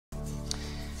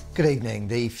Good evening.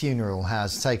 The funeral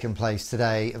has taken place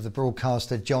today of the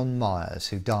broadcaster John Myers,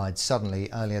 who died suddenly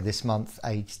earlier this month,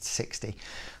 aged 60.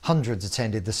 Hundreds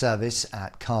attended the service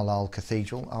at Carlisle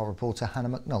Cathedral. Our reporter Hannah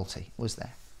McNulty was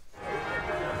there.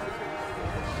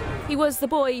 He was the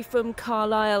boy from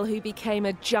Carlisle who became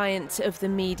a giant of the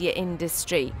media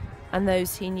industry, and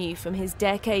those he knew from his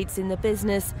decades in the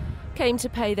business came to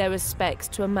pay their respects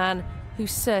to a man who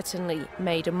certainly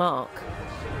made a mark.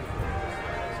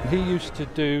 He used to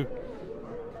do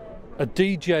a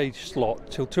DJ slot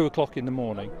till 2 o'clock in the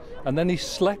morning, and then he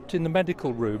slept in the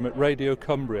medical room at Radio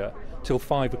Cumbria till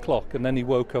 5 o'clock, and then he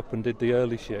woke up and did the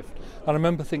early shift. And I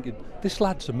remember thinking, this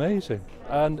lad's amazing.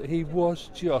 And he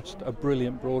was just a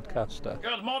brilliant broadcaster.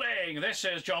 Good morning, this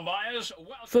is John Myers.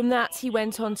 From that, he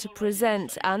went on to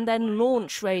present and then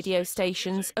launch radio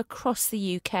stations across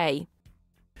the UK.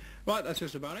 Right, that's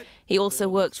just about it. He also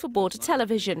worked for Border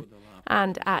Television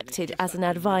and acted as an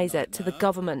advisor to the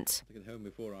government.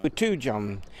 With two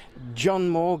John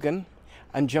Morgan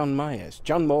and John Myers.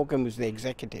 John Morgan was the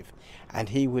executive, and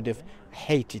he would have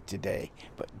hated today,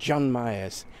 but John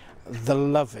Myers, the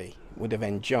lovey, would have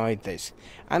enjoyed this,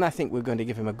 and I think we're going to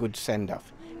give him a good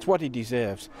send-off. It's what he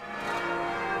deserves.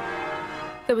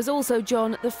 There was also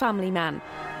John, the family man.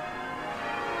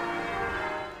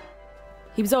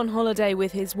 He was on holiday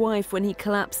with his wife when he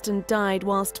collapsed and died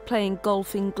whilst playing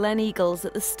golf in Gleneagles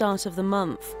at the start of the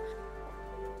month.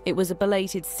 It was a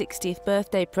belated 60th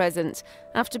birthday present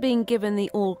after being given the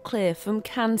all-clear from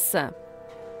cancer.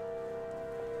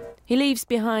 He leaves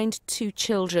behind 2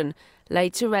 children,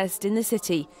 laid to rest in the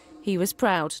city he was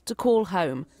proud to call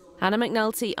home. Hannah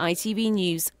McNulty, ITV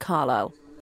News, Carlisle.